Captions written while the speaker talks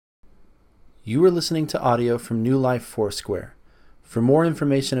You are listening to audio from New Life Foursquare. For more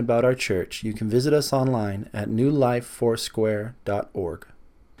information about our church, you can visit us online at newlifefoursquare.org.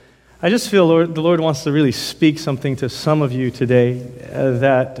 I just feel the Lord wants to really speak something to some of you today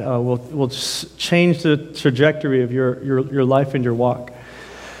that will just change the trajectory of your life and your walk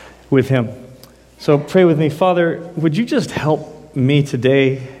with Him. So pray with me. Father, would you just help me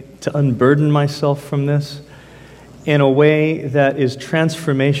today to unburden myself from this in a way that is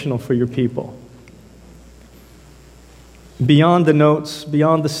transformational for your people? Beyond the notes,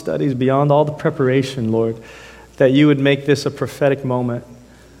 beyond the studies, beyond all the preparation, Lord, that you would make this a prophetic moment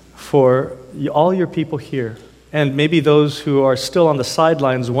for all your people here, and maybe those who are still on the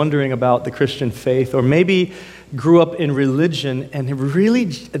sidelines wondering about the Christian faith, or maybe grew up in religion and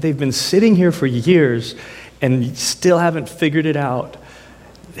they've been sitting here for years and still haven't figured it out,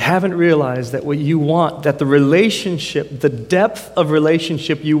 haven't realized that what you want, that the relationship, the depth of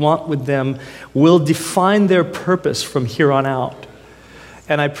relationship you want with them will define their purpose from here on out.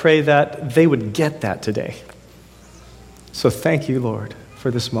 And I pray that they would get that today. So thank you, Lord,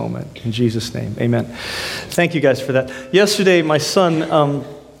 for this moment. In Jesus' name, amen. Thank you guys for that. Yesterday, my son,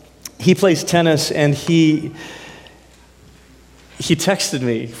 he plays tennis, and he texted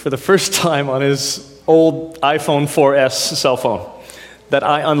me for the first time on his old iPhone 4S cell phone that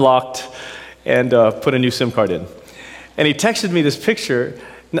I unlocked and put a new SIM card in. And he texted me this picture.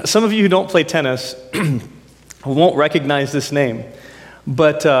 Now, some of you who don't play tennis won't recognize this name.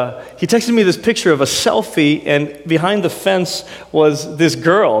 But he texted me this picture of a selfie, and behind the fence was this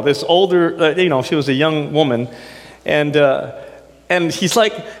girl, this older, she was a young woman. And he's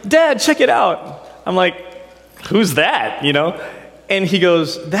like, "Dad, check it out." I'm like, "Who's that?" And he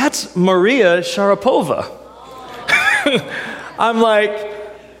goes, "That's Maria Sharapova." I'm like,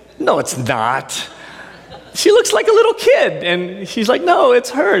 "No, it's not. She looks like a little kid." And she's like, "No,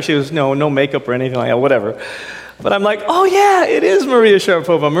 it's her." She was, no makeup or anything like that, whatever. But I'm like, "Oh yeah, it is Maria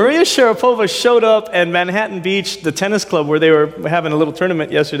Sharapova." Maria Sharapova showed up at Manhattan Beach, the tennis club where they were having a little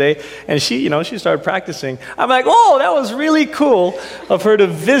tournament yesterday, and she started practicing. I'm like, "Oh, that was really cool of her to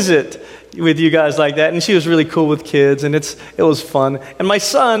visit with you guys like that." And she was really cool with kids, and it was fun. And my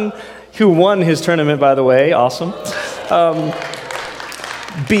son, who won his tournament, by the way, awesome,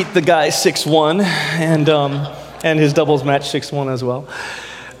 beat the guy 6-1, and his doubles match 6-1 as well.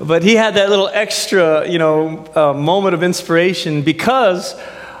 But he had that little extra, moment of inspiration because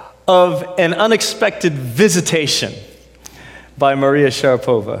of an unexpected visitation by Maria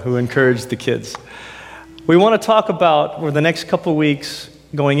Sharapova, who encouraged the kids. We want to talk about, for the next couple weeks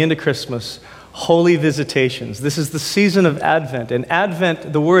going into Christmas, holy visitations. This is the season of Advent. And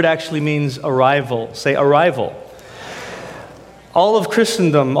Advent, the word actually means arrival. Say arrival. All of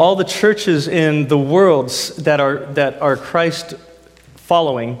Christendom, all the churches in the world that are Christ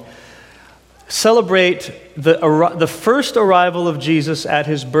following, celebrate the first arrival of Jesus at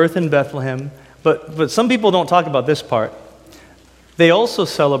his birth in Bethlehem, but some people don't talk about this part. They also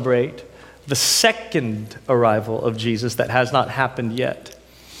celebrate the second arrival of Jesus that has not happened yet.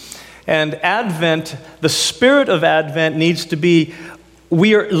 And Advent, the spirit of Advent needs to be,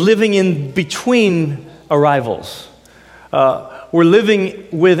 we are living in between arrivals. We're living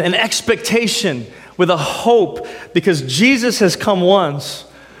with an expectation, with a hope, because Jesus has come once,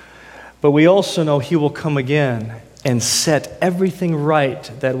 but we also know he will come again and set everything right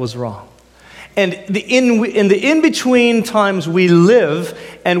that was wrong. And in the in-between times we live,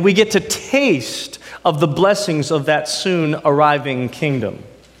 and we get to taste of the blessings of that soon arriving kingdom.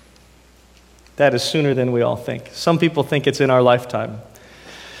 That is sooner than we all think. Some people think it's in our lifetime.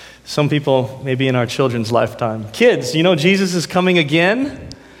 Some people maybe in our children's lifetime. Kids, Jesus is coming again?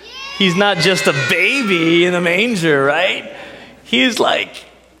 He's not just a baby in a manger, right? He's like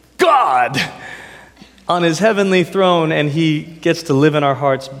God on his heavenly throne, and he gets to live in our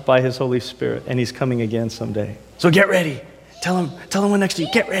hearts by his Holy Spirit, and he's coming again someday. So get ready. Tell him one next to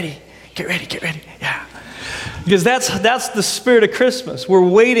you, get ready. Get ready. Yeah. Because that's the spirit of Christmas. We're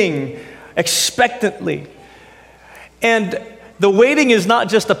waiting expectantly. And the waiting is not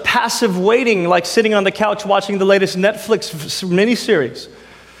just a passive waiting, like sitting on the couch watching the latest Netflix miniseries,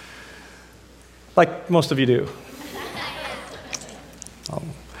 like most of you do.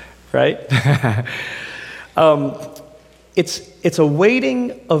 Right? It's a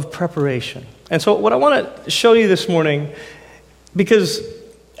waiting of preparation. And so what I want to show you this morning, because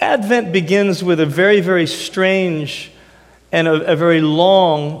Advent begins with a very, very strange and a very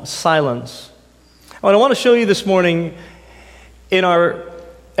long silence. What I want to show you this morning in our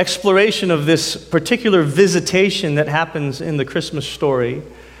exploration of this particular visitation that happens in the Christmas story,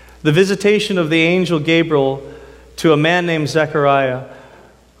 the visitation of the angel Gabriel to a man named Zechariah,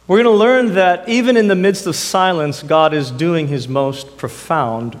 we're going to learn that even in the midst of silence, God is doing his most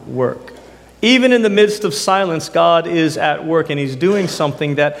profound work. Even in the midst of silence, God is at work, and he's doing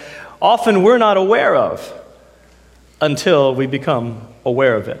something that often we're not aware of until we become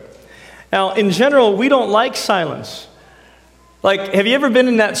aware of it. Now, in general, we don't like silence. Like, have you ever been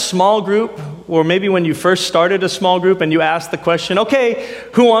in that small group, or maybe when you first started a small group and you asked the question, okay,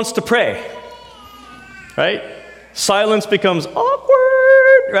 who wants to pray? Right? Silence becomes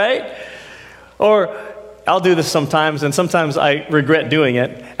awkward, right? Or I'll do this sometimes, and sometimes I regret doing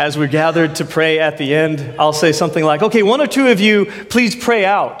it. As we're gathered to pray at the end, I'll say something like, okay, one or two of you, please pray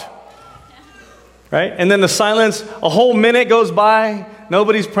out. Right? And then the silence, a whole minute goes by,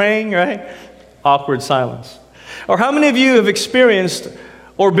 nobody's praying, right? Awkward silence. Or how many of you have experienced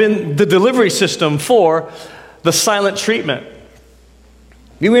or been the delivery system for the silent treatment?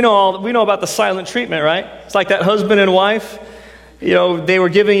 We know about the silent treatment, right? It's like that husband and wife, they were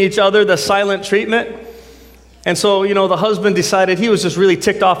giving each other the silent treatment. And so, the husband decided he was just really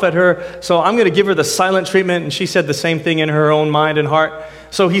ticked off at her, so I'm going to give her the silent treatment, and she said the same thing in her own mind and heart.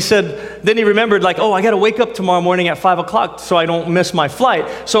 So he said, then he remembered, I got to wake up tomorrow morning at 5 o'clock so I don't miss my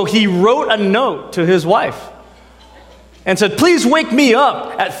flight. So he wrote a note to his wife and said, please wake me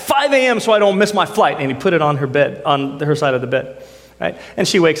up at 5 a.m. so I don't miss my flight. And he put it on her bed, on her side of the bed. Right? And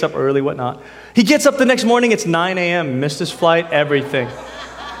she wakes up early, whatnot. He gets up the next morning, it's 9 a.m., missed his flight, everything.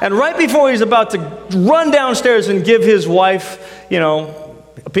 And right before he's about to run downstairs and give his wife,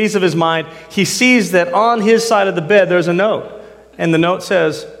 a piece of his mind, he sees that on his side of the bed there's a note. And the note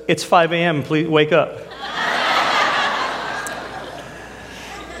says, it's 5 a.m., please wake up.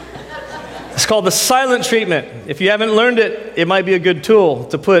 It's called the silent treatment. If you haven't learned it, it might be a good tool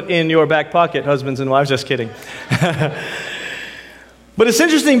to put in your back pocket, husbands and wives. Just kidding. But it's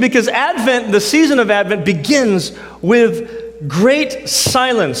interesting because Advent, the season of Advent, begins with great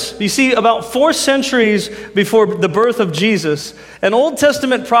silence. You see, about 4 centuries before the birth of Jesus, an Old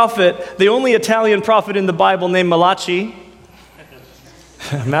Testament prophet, the only Italian prophet in the Bible named Malachi,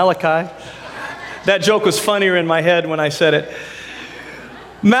 Malachi. That joke was funnier in my head when I said it.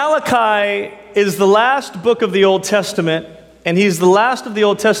 Malachi is the last book of the Old Testament, and he's the last of the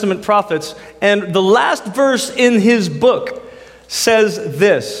Old Testament prophets, and the last verse in his book says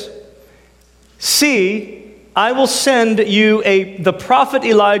this, see, I will send you the prophet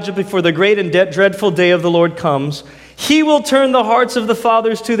Elijah before the great and dreadful day of the Lord comes. He will turn the hearts of the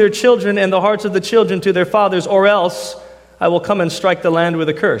fathers to their children and the hearts of the children to their fathers, or else I will come and strike the land with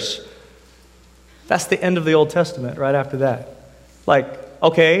a curse. That's the end of the Old Testament right after that.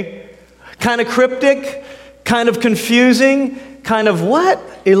 Okay, kind of cryptic, kind of confusing, kind of what?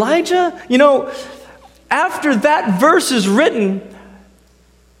 Elijah? After that verse is written,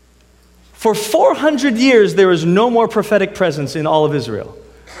 for 400 years there is no more prophetic presence in all of Israel.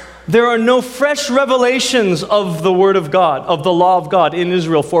 There are no fresh revelations of the Word of God, of the law of God in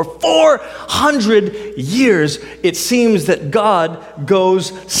Israel. For 400 years, it seems that God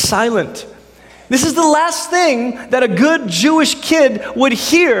goes silent. This is the last thing that a good Jewish kid would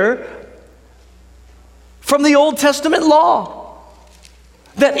hear from the Old Testament law.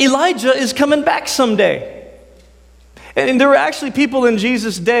 That Elijah is coming back someday. And there were actually people in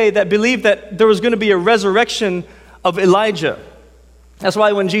Jesus' day that believed that there was going to be a resurrection of Elijah. That's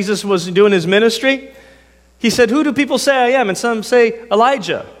why when Jesus was doing his ministry, he said, who do people say I am? And some say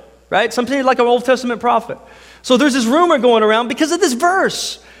Elijah, right? Some say like an Old Testament prophet. So there's this rumor going around because of this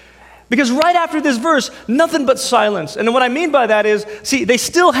verse. Because right after this verse, nothing but silence. And what I mean by that is, see, they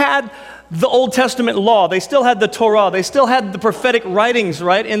still had the Old Testament law. They still had the Torah. They still had the prophetic writings,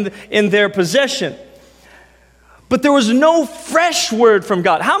 right, in their possession. But there was no fresh word from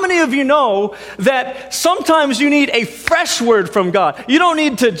God. How many of you know that sometimes you need a fresh word from God? You don't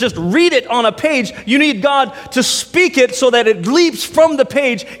need to just read it on a page. You need God to speak it so that it leaps from the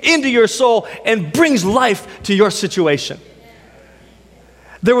page into your soul and brings life to your situation.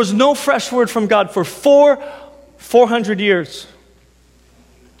 There was no fresh word from God for 400 years.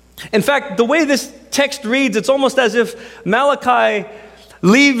 In fact, the way this text reads, it's almost as if Malachi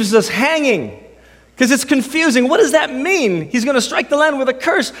leaves us hanging. Because it's confusing. What does that mean? He's going to strike the land with a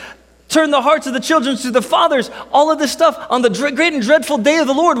curse, turn the hearts of the children to the fathers, all of this stuff on the great and dreadful day of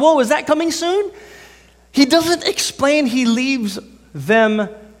the Lord. Whoa, is that coming soon? He doesn't explain. He leaves them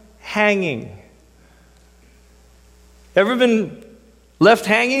hanging. Ever been left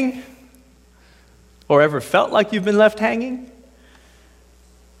hanging? Or ever felt like you've been left hanging?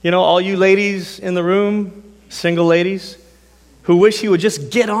 All you ladies in the room, single ladies, who wish he would just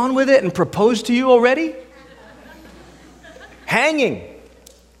get on with it and propose to you already? Hanging.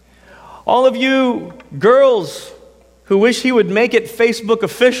 All of you girls who wish he would make it Facebook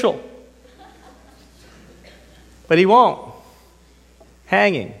official. But he won't.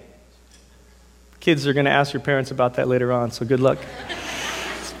 Hanging. Kids are going to ask your parents about that later on, so good luck.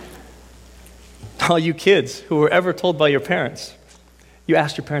 All you kids who were ever told by your parents, you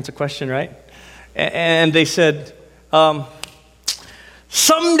asked your parents a question, right? And they said,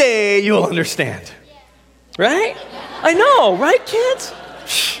 someday you'll understand. Right? I know, right, kids?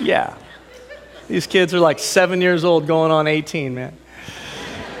 Yeah. These kids are like 7 years old going on 18, man.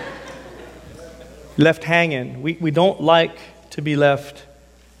 Left hanging. We don't like to be left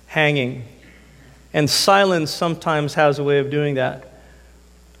hanging. And silence sometimes has a way of doing that.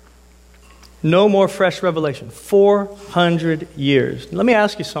 No more fresh revelation. 400 years. Let me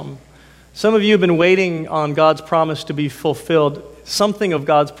ask you something. Some of you have been waiting on God's promise to be fulfilled, something of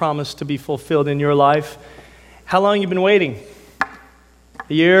God's promise to be fulfilled in your life. How long have you been waiting?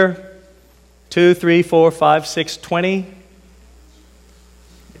 A year? 2, 3, 4, 5, 6, 20?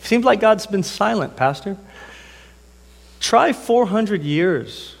 It seems like God's been silent, Pastor. Try 400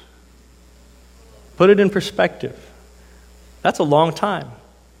 years. Put it in perspective. That's a long time.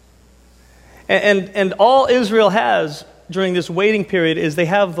 And all Israel has during this waiting period is they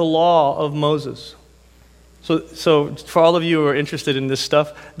have the law of Moses. So for all of you who are interested in this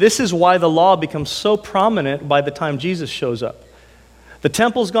stuff, this is why the law becomes so prominent by the time Jesus shows up. The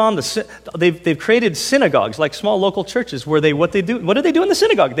temple's gone. They've created synagogues, like small local churches, where what do they do in the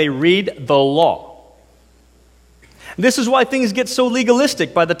synagogue? They read the law. This is why things get so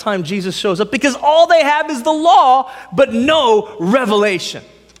legalistic by the time Jesus shows up, because all they have is the law, but no revelation.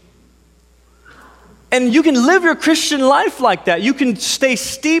 And you can live your Christian life like that. You can stay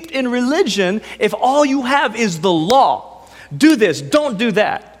steeped in religion if all you have is the law. Do this, don't do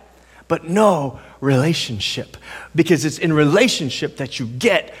that. But no relationship, because it's in relationship that you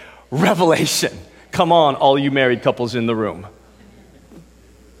get revelation. Come on, all you married couples in the room.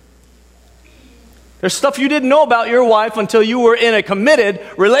 There's stuff you didn't know about your wife until you were in a committed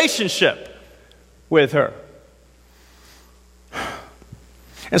relationship with her.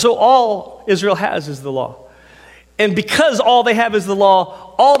 And so all Israel has is the law. And because all they have is the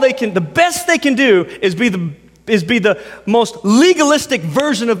law, the best they can do is be the most legalistic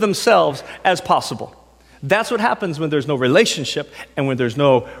version of themselves as possible. That's what happens when there's no relationship and when there's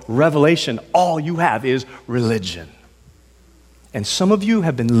no revelation. All you have is religion. And some of you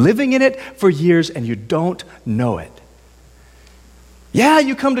have been living in it for years and you don't know it. Yeah,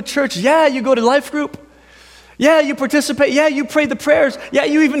 you come to church. Yeah, you go to life group. Yeah, you participate. Yeah, you pray the prayers. Yeah,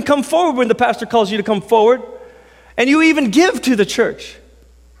 you even come forward when the pastor calls you to come forward. And you even give to the church.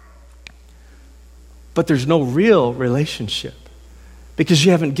 But there's no real relationship because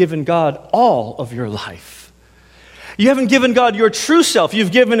you haven't given God all of your life. You haven't given God your true self.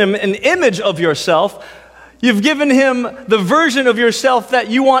 You've given him an image of yourself. You've given him the version of yourself that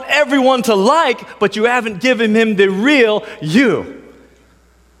you want everyone to like, but you haven't given him the real you.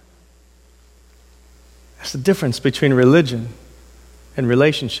 That's the difference between religion and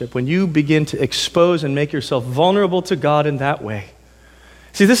relationship. When you begin to expose and make yourself vulnerable to God in that way.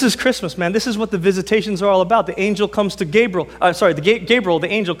 See, this is Christmas, man. This is what the visitations are all about. The angel comes to Gabriel, the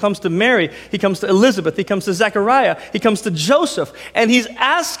angel comes to Mary. He comes to Elizabeth. He comes to Zechariah. He comes to Joseph. And he's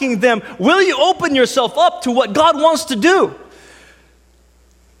asking them, will you open yourself up to what God wants to do?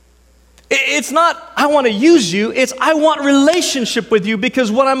 It's not, I want to use you. It's, I want relationship with you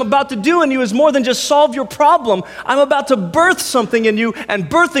because what I'm about to do in you is more than just solve your problem. I'm about to birth something in you, and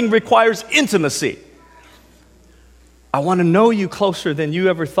birthing requires intimacy. I want to know you closer than you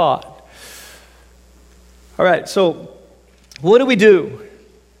ever thought. All right, so what do we do?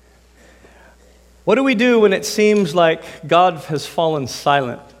 What do we do when it seems like God has fallen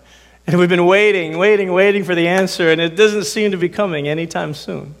silent? And we've been waiting for the answer, and it doesn't seem to be coming anytime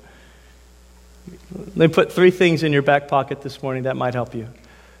soon. Let me put 3 things in your back pocket this morning that might help you.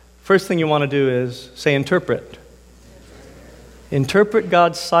 First thing you want to do is say interpret. Interpret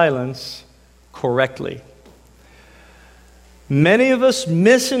God's silence correctly. Many of us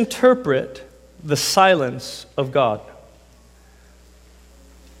misinterpret the silence of God.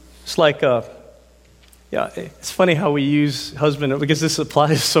 It's like, it's funny how we use husband, because this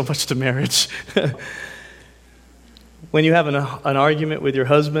applies so much to marriage. When you have an argument with your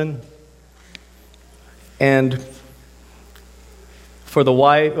husband, and for the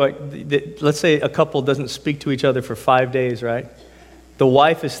wife, let's say a couple doesn't speak to each other for 5 days, right? The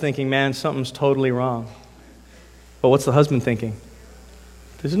wife is thinking, man, something's totally wrong. But what's the husband thinking?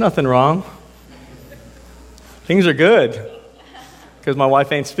 There's nothing wrong. Things are good. Because my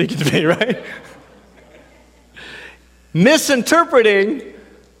wife ain't speaking to me, right? Misinterpreting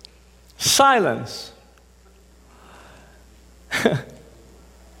silence.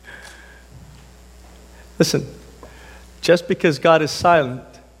 Listen, just because God is silent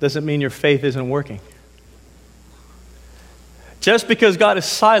doesn't mean your faith isn't working. Just because God is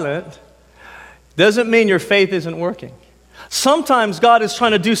silent doesn't mean your faith isn't working. Sometimes God is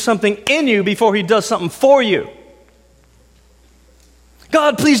trying to do something in you before he does something for you.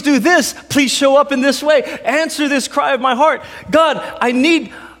 God, please do this. Please show up in this way. Answer this cry of my heart. God, I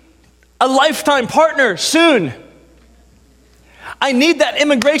need a lifetime partner soon. I need that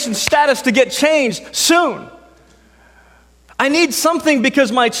immigration status to get changed soon. I need something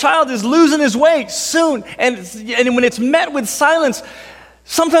because my child is losing his way soon. And when it's met with silence,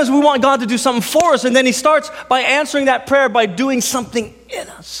 sometimes we want God to do something for us, and then he starts by answering that prayer by doing something in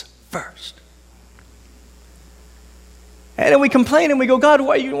us first. And then we complain and we go, God,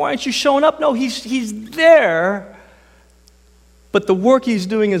 why aren't you showing up? No, he's there, but the work he's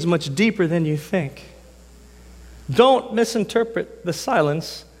doing is much deeper than you think. Don't misinterpret the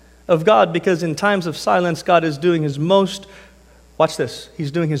silence of God, because in times of silence, God is doing his most, watch this,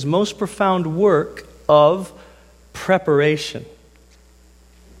 he's doing his most profound work of preparation.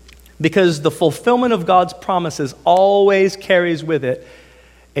 Because the fulfillment of God's promises always carries with it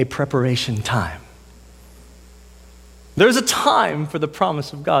a preparation time. There's a time for the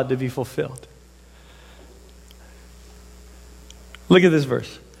promise of God to be fulfilled. Look at this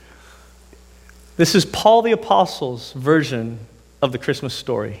verse. This is Paul the Apostle's version of the Christmas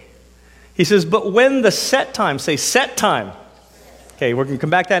story. He says, but when the set time, say set time. Okay, we're going to come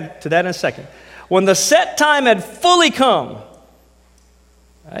back to that in a second. When the set time had fully come,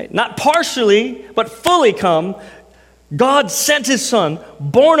 right, not partially, but fully come, God sent his son,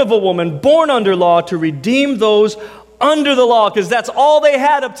 born of a woman, born under law, to redeem those under the law, because that's all they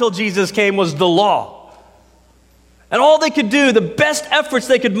had up till Jesus came was the law. And all they could do, the best efforts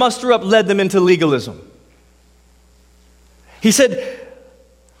they could muster up, led them into legalism. He said,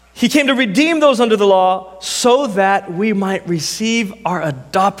 he came to redeem those under the law so that we might receive our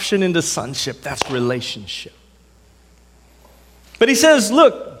adoption into sonship. That's relationship. But he says,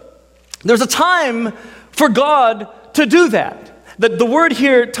 look, there's a time for God to do that. The word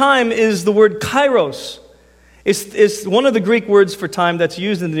here, time, is the word kairos. It's one of the Greek words for time that's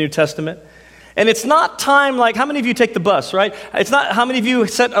used in the New Testament. And it's not time like, how many of you take the bus, right? It's not how many of you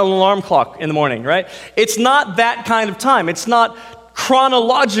set an alarm clock in the morning, right? It's not that kind of time. It's not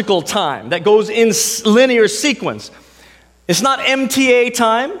chronological time that goes in linear sequence. It's not MTA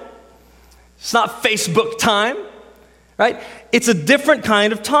time. It's not Facebook time, right? It's a different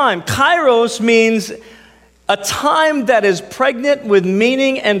kind of time. Kairos means a time that is pregnant with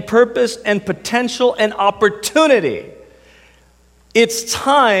meaning and purpose and potential and opportunity. It's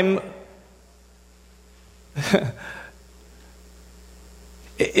time.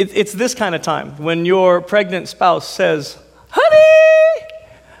 It's this kind of time when your pregnant spouse says, honey,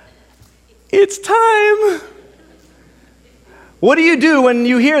 it's time. What do you do when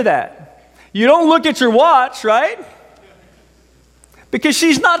you hear that? You don't look at your watch, right? Because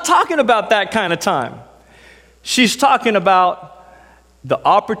she's not talking about that kind of time. She's talking about the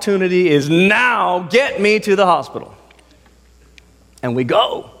opportunity is now, get me to the hospital. And we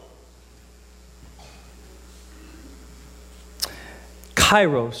go.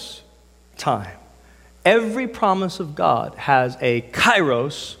 Kairos time. Every promise of God has a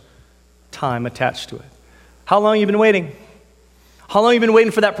kairos time attached to it. How long have you been waiting? How long have you been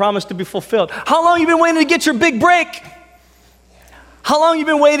waiting for that promise to be fulfilled? How long have you been waiting to get your big break? How long have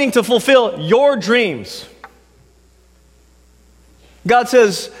you been waiting to fulfill your dreams? God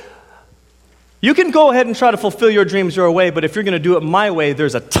says, you can go ahead and try to fulfill your dreams your way, but if you're going to do it my way,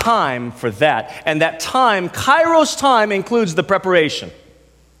 there's a time for that. And that time, kairos time, includes the preparation.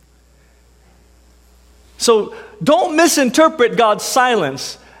 So don't misinterpret God's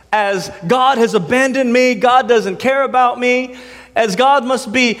silence as God has abandoned me, God doesn't care about me, as God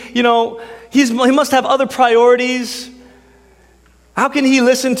must be, he must have other priorities. How can he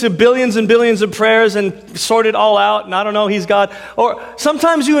listen to billions and billions of prayers and sort it all out? And I don't know, he's God. Or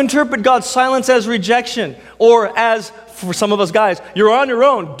sometimes you interpret God's silence as rejection, or as, for some of us guys, you're on your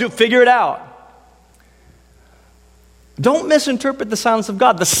own, figure it out. Don't misinterpret the silence of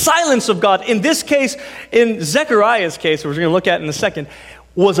God. The silence of God, in this case, in Zechariah's case, which we're going to look at in a second,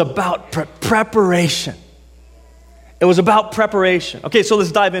 was about preparation. It was about preparation. Okay, so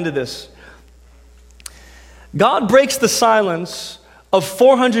let's dive into this. God breaks the silence of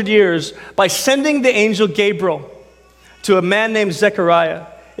 400 years by sending the angel Gabriel to a man named Zechariah.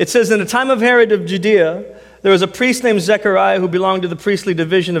 It says, in the time of Herod of Judea, there was a priest named Zechariah who belonged to the priestly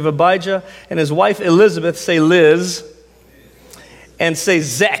division of Abijah, and his wife Elizabeth, say Liz, and say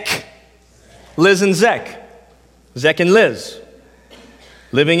Zech. Liz and Zech. Zech and Liz.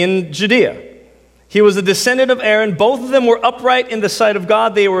 living in Judea. He was a descendant of Aaron. Both of them were upright in the sight of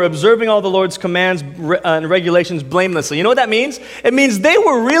God. They were observing all the Lord's commands and regulations blamelessly. You know what that means? It means they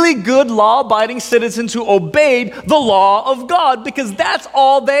were really good law-abiding citizens who obeyed the law of God because that's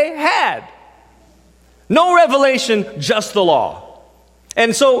all they had. No revelation, just the law.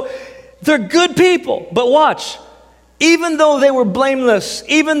 And so they're good people. But watch, even though they were blameless,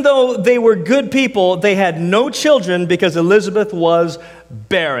 even though they were good people, they had no children because Elizabeth was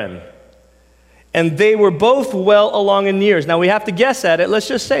barren. And they were both well along in years. Now we have to guess at it. Let's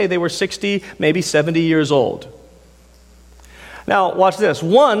just say they were 60, maybe 70 years old. Now watch this.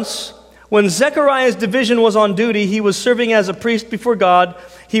 Once, when Zechariah's division was on duty, he was serving as a priest before God.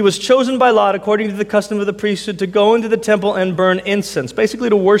 He was chosen by lot, according to the custom of the priesthood, to go into the temple and burn incense, basically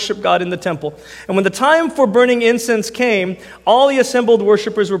to worship God in the temple. And when the time for burning incense came, all the assembled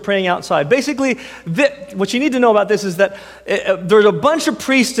worshipers were praying outside. Basically, what you need to know about this is that there's a bunch of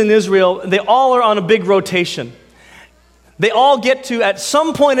priests in Israel. They all are on a big rotation. They all get to, at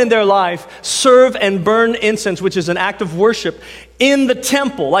some point in their life, serve and burn incense, which is an act of worship, in the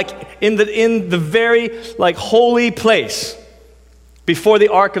temple, like in the very holy place before the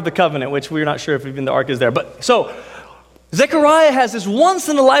Ark of the Covenant, which we're not sure if even the Ark is there. But so Zechariah has this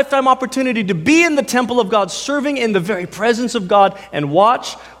once-in-a-lifetime opportunity to be in the temple of God, serving in the very presence of God, and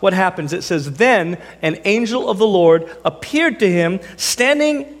watch what happens. It says, then an angel of the Lord appeared to him,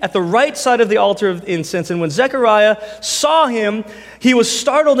 standing at the right side of the altar of incense. And when Zechariah saw him, he was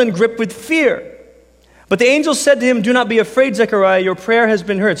startled and gripped with fear. But the angel said to him, do not be afraid, Zechariah, your prayer has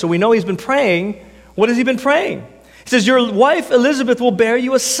been heard. So we know he's been praying. What has he been praying? He says, your wife Elizabeth will bear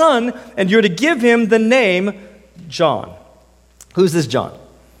you a son, and you're to give him the name John. Who's this John?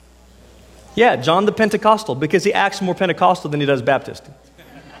 Yeah, John the Pentecostal, because he acts more Pentecostal than he does Baptist.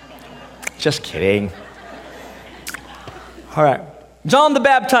 Just kidding. All right. John the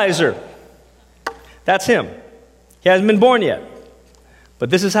Baptizer. That's him. He hasn't been born yet.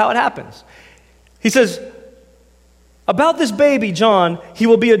 But this is how it happens. He says, about this baby, John, he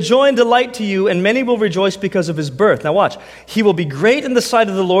will be a joy and delight to you, and many will rejoice because of his birth. Now watch. He will be great in the sight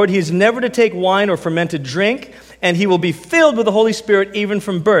of the Lord. He is never to take wine or fermented drink, and he will be filled with the Holy Spirit even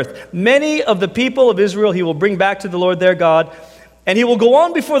from birth. Many of the people of Israel he will bring back to the Lord their God, and he will go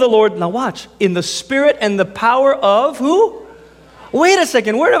on before the Lord, now watch, in the spirit and the power of who? Wait a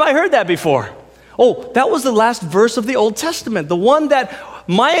second, where have I heard that before? Oh, that was the last verse of the Old Testament, the one that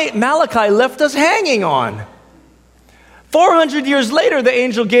Malachi left us hanging on. 400 years later, the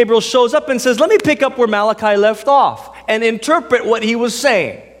angel Gabriel shows up and says, let me pick up where Malachi left off and interpret what he was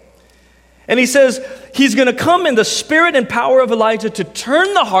saying. And he says, he's going to come in the spirit and power of Elijah to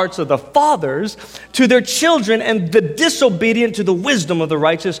turn the hearts of the fathers to their children and the disobedient to the wisdom of the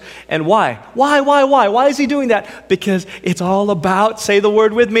righteous. And why? Why is he doing that? Because it's all about, say the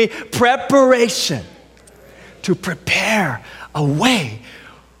word with me, preparation. To prepare a way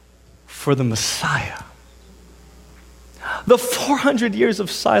for the Messiah. The 400 years of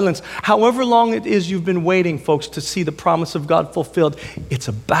silence, however long it is you've been waiting, folks, to see the promise of God fulfilled, it's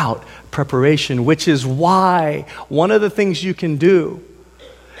about preparation, which is why one of the things you can do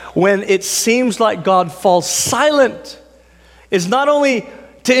when it seems like God falls silent is not only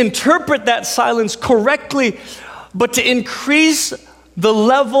to interpret that silence correctly, but to increase the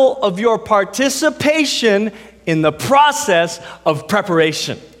level of your participation in the process of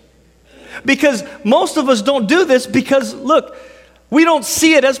preparation. Because most of us don't do this because, look, we don't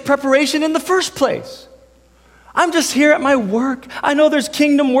see it as preparation in the first place. I'm just here at my work. I know there's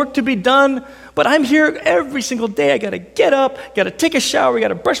kingdom work to be done, but I'm here every single day. I got to get up, got to take a shower, got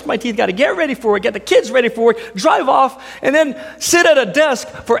to brush my teeth, got to get ready for work, get the kids ready for work, drive off, and then sit at a desk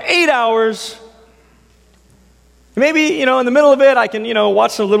for 8 hours. Maybe, in the middle of it, I can,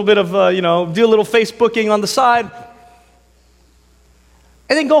 watch a little bit of, do a little Facebooking on the side,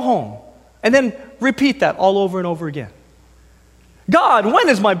 and then go home. And then repeat that all over and over again. God, when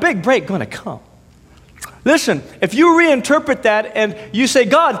is my big break going to come? Listen, if you reinterpret that and you say,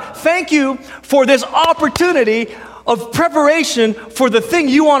 God, thank you for this opportunity of preparation for the thing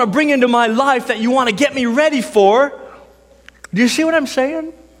you want to bring into my life that you want to get me ready for. Do you see what I'm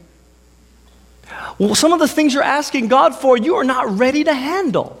saying? Well, some of the things you're asking God for, you are not ready to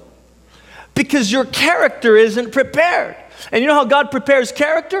handle because your character isn't prepared. And you know how God prepares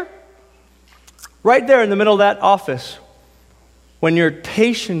character? Right there in the middle of that office, when your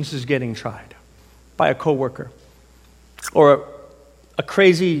patience is getting tried by a coworker or a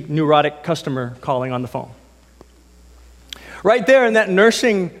crazy neurotic customer calling on the phone. Right there in that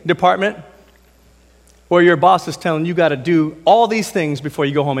nursing department where your boss is telling you got to do all these things before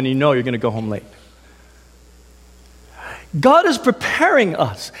you go home and you know you're going to go home late. God is preparing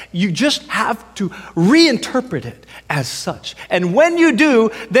us. You just have to reinterpret it as such. And when you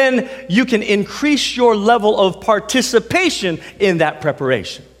do, then you can increase your level of participation in that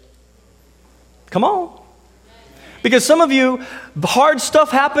preparation. Come on. Because some of you, hard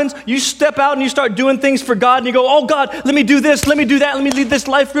stuff happens, you step out and you start doing things for God and you go, oh God, let me do this, let me do that, let me lead this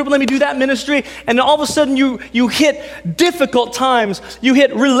life group, let me do that ministry. And then all of a sudden you hit difficult times, you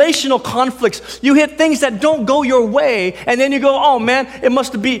hit relational conflicts, you hit things that don't go your way. And then you go, oh man, it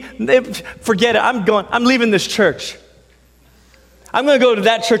must be, forget it, I'm leaving this church. I'm going to go to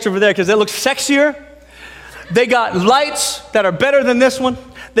that church over there because it looks sexier. They got lights that are better than this one.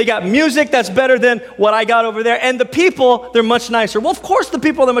 They got music that's better than what I got over there. And the people, they're much nicer. Well, of course the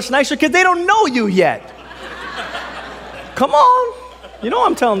people are much nicer because they don't know you yet. Come on. You know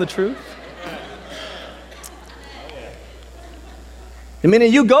I'm telling the truth. The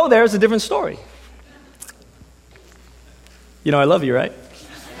minute you go there, it's a different story. You know I love you, right?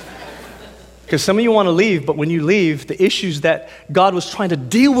 Because some of you want to leave, but when you leave, the issues that God was trying to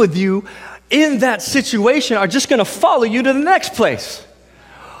deal with you in that situation are just going to follow you to the next place.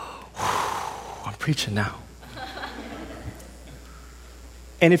 I'm preaching now.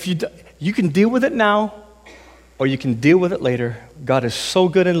 And if you can deal with it now, or you can deal with it later. God is so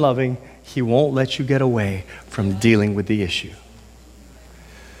good and loving, He won't let you get away from dealing with the issue.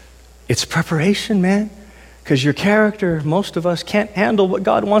 It's preparation, man, because your character, most of us can't handle what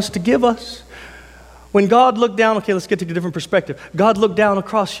God wants to give us. When God looked down, okay, let's get to a different perspective. God looked down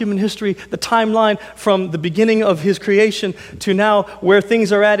across human history, the timeline from the beginning of His creation to now where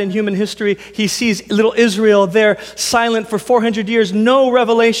things are at in human history. He sees little Israel there, silent for 400 years, no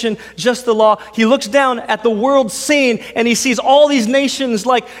revelation, just the law. He looks down at the world scene and He sees all these nations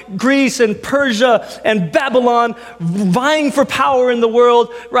like Greece and Persia and Babylon vying for power in the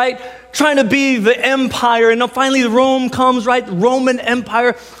world, right? Trying to be the empire. And then finally Rome comes, right? Roman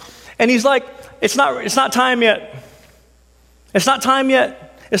Empire. And He's like, It's not time yet. It's not time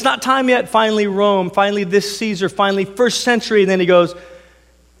yet. It's not time yet. Finally, Rome. Finally, this Caesar. Finally, first century. And then He goes,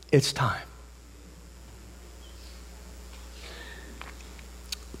 it's time.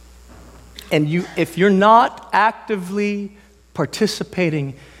 And if you're not actively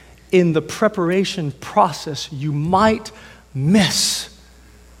participating in the preparation process, you might miss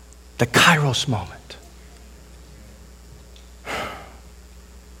the Kairos moment.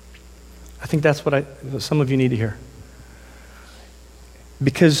 I think that's what some of you need to hear.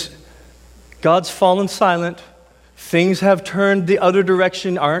 Because God's fallen silent, things have turned the other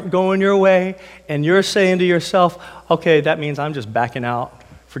direction, aren't going your way, and you're saying to yourself, okay, that means I'm just backing out.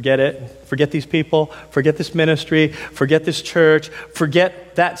 Forget it. Forget these people. Forget this ministry. Forget this church.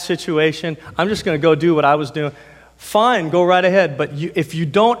 Forget that situation. I'm just going to go do what I was doing. Fine, go right ahead. But if you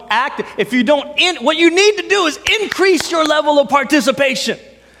don't act, what you need to do is increase your level of participation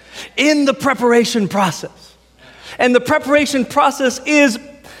in the preparation process. And the preparation process is,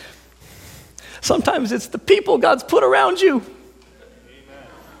 sometimes it's the people God's put around you.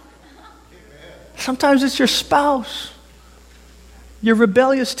 Sometimes it's your spouse, your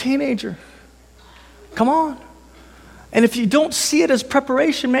rebellious teenager. Come on. And if you don't see it as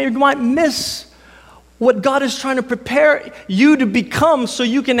preparation, man, you might miss what God is trying to prepare you to become so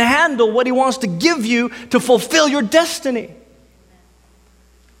you can handle what He wants to give you to fulfill your destiny.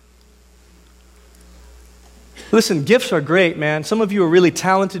 Listen, gifts are great, man. Some of you are really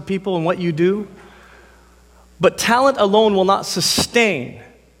talented people in what you do. But talent alone will not sustain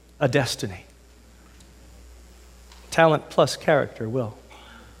a destiny. Talent plus character will.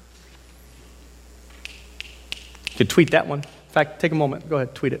 You could tweet that one. In fact, take a moment. Go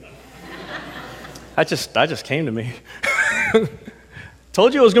ahead, tweet it. That just came to me.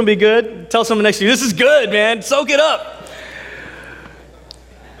 Told you it was going to be good. Tell someone next to you, this is good, man. Soak it up.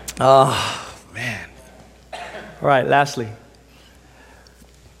 Oh, man. All right, lastly.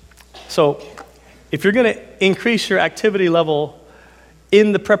 So, if you're going to increase your activity level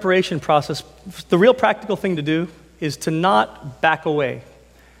in the preparation process, the real practical thing to do is to not back away,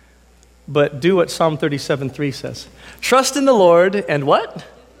 but do what Psalm 37:3 says. Trust in the Lord and what?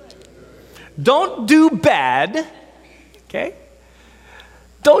 Don't do bad, okay?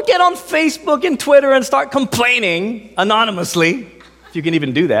 Don't get on Facebook and Twitter and start complaining anonymously, if you can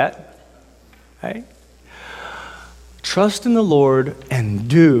even do that, right? Trust in the Lord and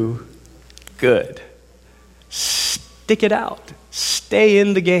do good. Stick it out. Stay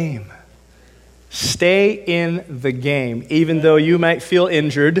in the game. Stay in the game, even though you might feel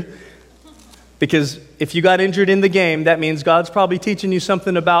injured. Because if you got injured in the game, that means God's probably teaching you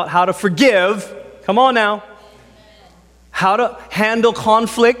something about how to forgive. Come on now. How to handle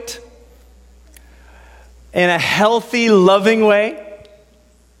conflict. in a healthy, loving way.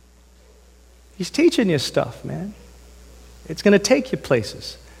 He's teaching you stuff, man. It's going to take you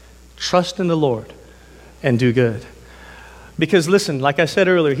places. Trust in the Lord and do good. Because listen, like I said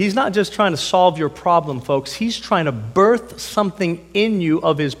earlier, he's not just trying to solve your problem, folks. He's trying to birth something in you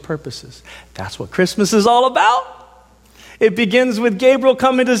of his purposes. That's what Christmas is all about. It begins with Gabriel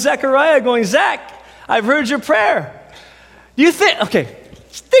coming to Zechariah going, Zach, I've heard your prayer.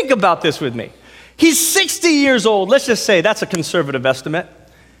 Think about this with me. He's 60 years old. Let's just say that's a conservative estimate.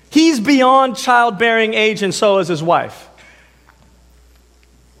 He's beyond childbearing age, and so is his wife.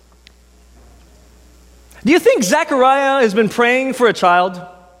 Do you think Zechariah has been praying for a child?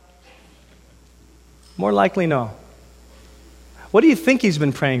 More likely, no. What do you think he's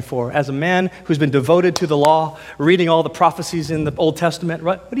been praying for as a man who's been devoted to the law, reading all the prophecies in the Old Testament?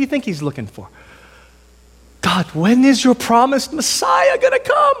 Right? What do you think he's looking for? God, when is your promised Messiah going to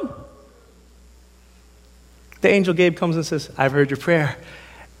come? The angel Gabe comes and says, I've heard your prayer.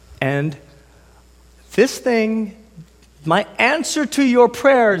 And this thing, my answer to your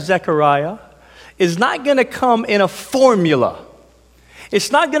prayer, Zechariah, is not going to come in a formula.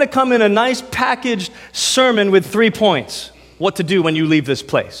 It's not going to come in a nice packaged sermon with 3 points, what to do when you leave this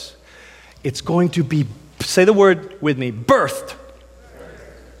place. It's going to be, say the word with me, birthed.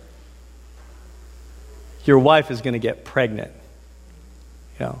 Your wife is going to get pregnant.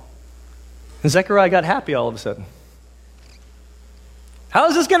 And Zechariah got happy all of a sudden. How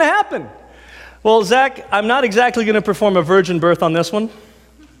is this going to happen? Well, Zach, I'm not exactly going to perform a virgin birth on this one.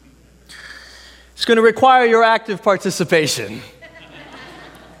 It's going to require your active participation.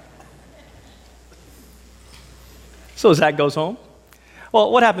 So Zach goes home.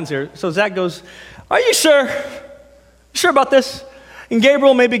 Well, what happens here? So Zach goes, are you sure? You sure about this? And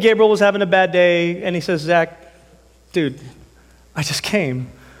maybe Gabriel was having a bad day, and he says, Zach, dude, I just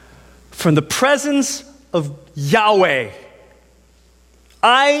came from the presence of Yahweh.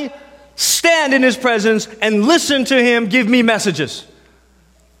 I stand in his presence and listen to him give me messages.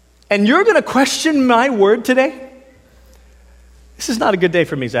 And you're going to question my word today? This is not a good day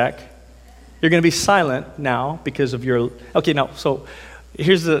for me, Zach. You're going to be silent now because of your... Okay, now, so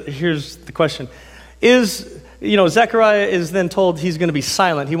here's the question. Zechariah is then told he's going to be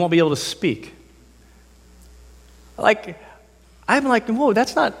silent. He won't be able to speak. I'm like, whoa,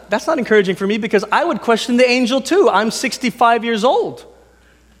 that's not encouraging for me, because I would question the angel too. I'm 65 years old.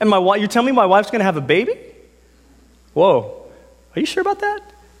 And you're telling me my wife's going to have a baby? Whoa, are you sure about that?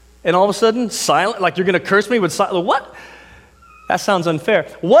 And all of a sudden, silent, like you're going to curse me with silence? What? That sounds unfair.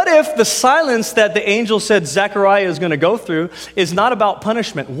 What if the silence that the angel said Zechariah is going to go through is not about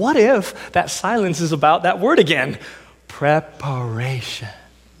punishment? What if that silence is about that word again? Preparation.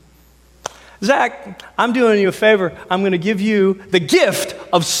 Zach, I'm doing you a favor. I'm going to give you the gift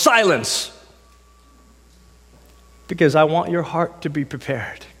of silence, because I want your heart to be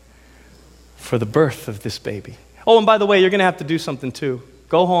prepared for the birth of this baby. Oh, and by the way, you're going to have to do something too.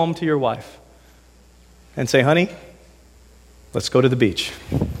 Go home to your wife and say, honey, let's go to the beach.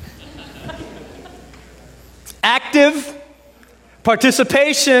 Active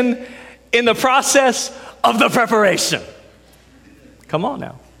participation in the process of the preparation. Come on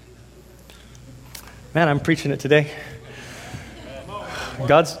now. Man, I'm preaching it today.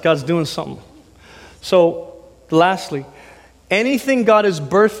 God's doing something. So, lastly, anything God is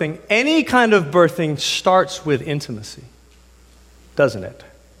birthing, any kind of birthing starts with intimacy, doesn't it?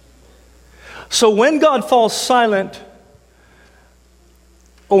 So when God falls silent,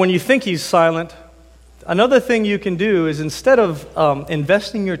 or when you think he's silent, another thing you can do is, instead of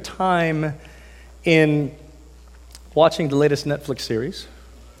investing your time in watching the latest Netflix series,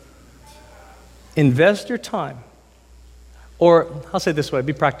 invest your time, or I'll say it this way,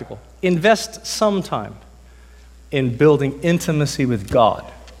 be practical. Invest some time in building intimacy with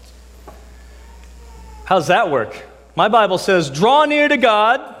God. How's that work? My Bible says, draw near to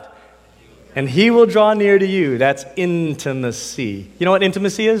God, and he will draw near to you. That's intimacy. You know what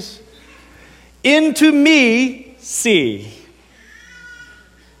intimacy is? Into me, see.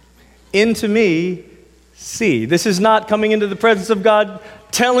 Into me, see. This is not coming into the presence of God,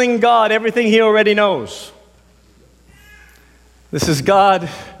 telling God everything he already knows. This is God,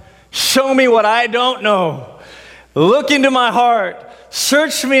 show me what I don't know. Look into my heart.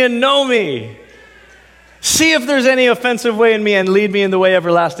 Search me and know me. See if there's any offensive way in me and lead me in the way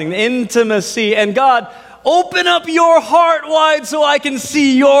everlasting. Intimacy. And God, open up your heart wide so I can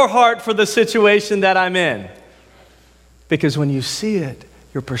see your heart for the situation that I'm in. Because when you see it,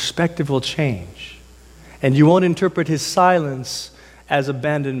 your perspective will change. And you won't interpret his silence as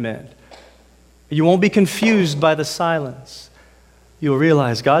abandonment. You won't be confused by the silence. You'll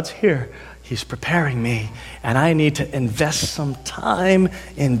realize God's here. He's preparing me, and I need to invest some time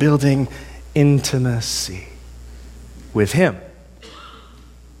in building intimacy with him.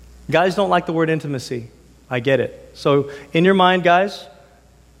 Guys don't like the word intimacy. I get it. So in your mind, guys,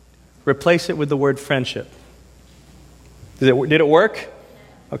 replace it with the word friendship. Did it work?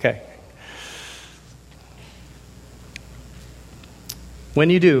 Okay. When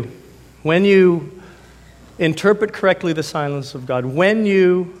you interpret correctly the silence of God, when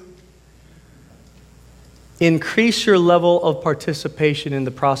you increase your level of participation in the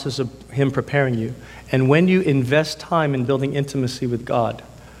process of him preparing you, and when you invest time in building intimacy with God.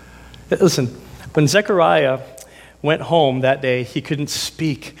 Listen, when Zechariah went home that day, he couldn't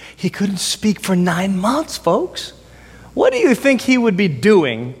speak. He couldn't speak for 9 months, folks. What do you think he would be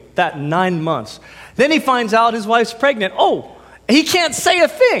doing that 9 months? Then he finds out his wife's pregnant. Oh, he can't say a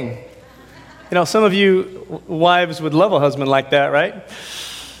thing. You know, some of you wives would love a husband like that, right?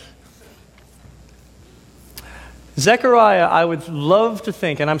 Zechariah, I would love to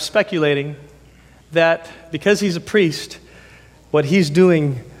think, and I'm speculating, that because he's a priest, what he's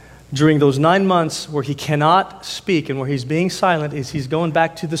doing during those 9 months where he cannot speak and where he's being silent is he's going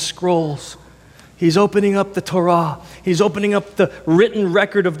back to the scrolls. He's opening up the Torah. He's opening up the written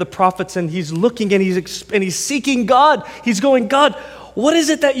record of the prophets, and he's looking and he's seeking God. He's going, God, what is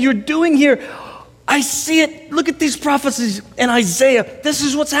it that you're doing here? I see it. Look at these prophecies in Isaiah. This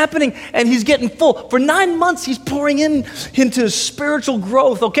is what's happening. And he's getting full. For 9 months, he's pouring into spiritual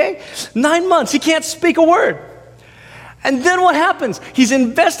growth, okay? 9 months, he can't speak a word. And then what happens? He's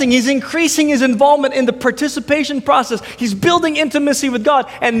investing, he's increasing his involvement in the participation process. He's building intimacy with God.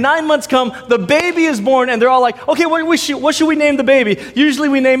 And 9 months come, the baby is born, and they're all like, okay, what should we name the baby? Usually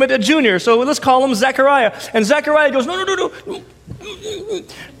we name it a junior, so let's call him Zechariah. And Zechariah goes, no.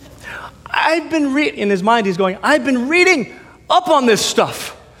 In his mind, he's going, I've been reading up on this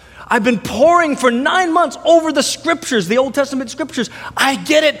stuff. I've been poring for 9 months over the scriptures, the Old Testament scriptures. I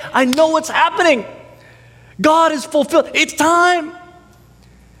get it. I know what's happening. God is fulfilled. It's time.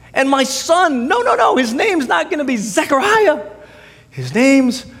 And my son, no, his name's not going to be Zechariah. His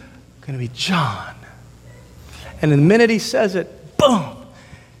name's going to be John. And the minute he says it, boom.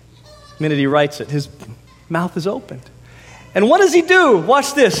 The minute he writes it, his mouth is opened. And what does he do?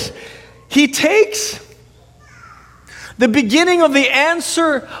 Watch this. He takes the beginning of the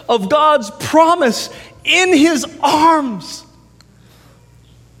answer of God's promise in his arms.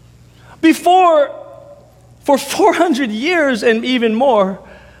 For 400 years and even more,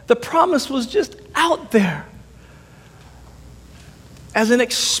 the promise was just out there as an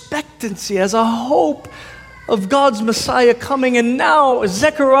expectancy, as a hope of God's Messiah coming. And now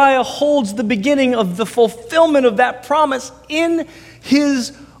Zechariah holds the beginning of the fulfillment of that promise in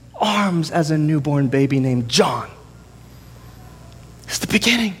his arms as a newborn baby named John. It's the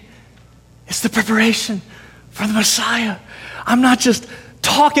beginning. It's the preparation for the Messiah. I'm not just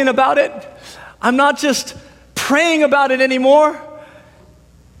talking about it. I'm not just praying about it anymore.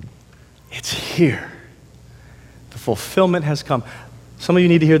 It's here. The fulfillment has come. Some of you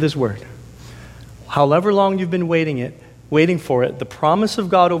need to hear this word. However long you've been waiting for it, the promise of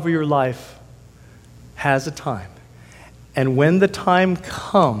God over your life has a time. And when the time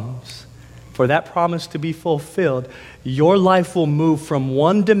comes for that promise to be fulfilled, your life will move from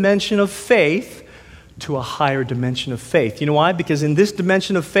one dimension of faith to a higher dimension of faith. You know why? Because in this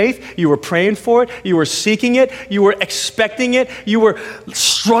dimension of faith, you were praying for it, you were seeking it, you were expecting it, you were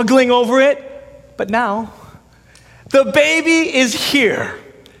struggling over it. But now, the baby is here,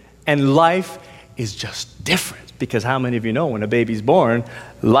 and life is just different. Because how many of you know when a baby's born,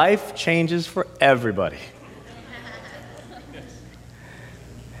 life changes for everybody?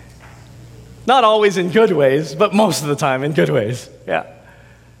 Not always in good ways, but most of the time in good ways. Yeah.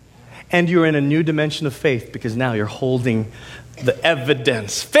 And you're in a new dimension of faith because now you're holding the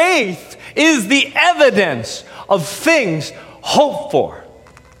evidence. Faith is the evidence of things hoped for.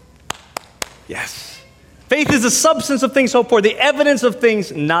 Yes. Faith is the substance of things hoped for, the evidence of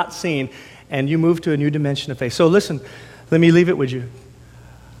things not seen. And you move to a new dimension of faith. So listen, let me leave it with you.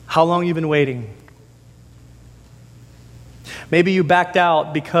 How long have you been waiting? Maybe you backed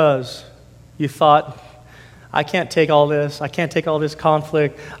out because you thought, I can't take all this. I can't take all this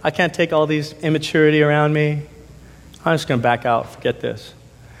conflict. I can't take all these immaturity around me. I'm just going to back out. Forget this.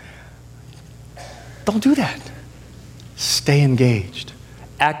 Don't do that. Stay engaged.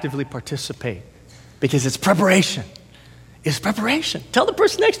 Actively participate. Because it's preparation. It's preparation. Tell the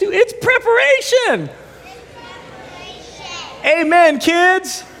person next to you, it's preparation. It's preparation. Amen,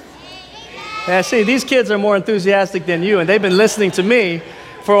 kids. Yeah, see, these kids are more enthusiastic than you, and they've been listening to me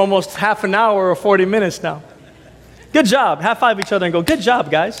for almost half an hour or 40 minutes now. Good job. High five each other and go, good job,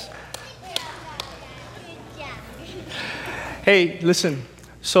 guys. Hey, listen.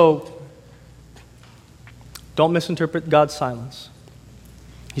 So, don't misinterpret God's silence.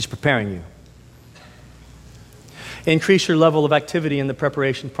 He's preparing you. Increase your level of activity in the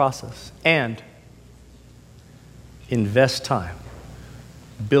preparation process. And invest time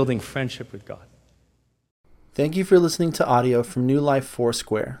building friendship with God. Thank you for listening to audio from New Life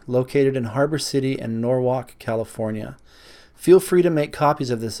Foursquare, located in Harbor City and Norwalk, California. Feel free to make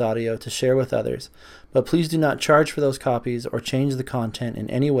copies of this audio to share with others, but please do not charge for those copies or change the content in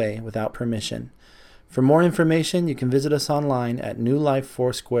any way without permission. For more information, you can visit us online at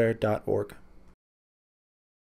newlifefoursquare.org.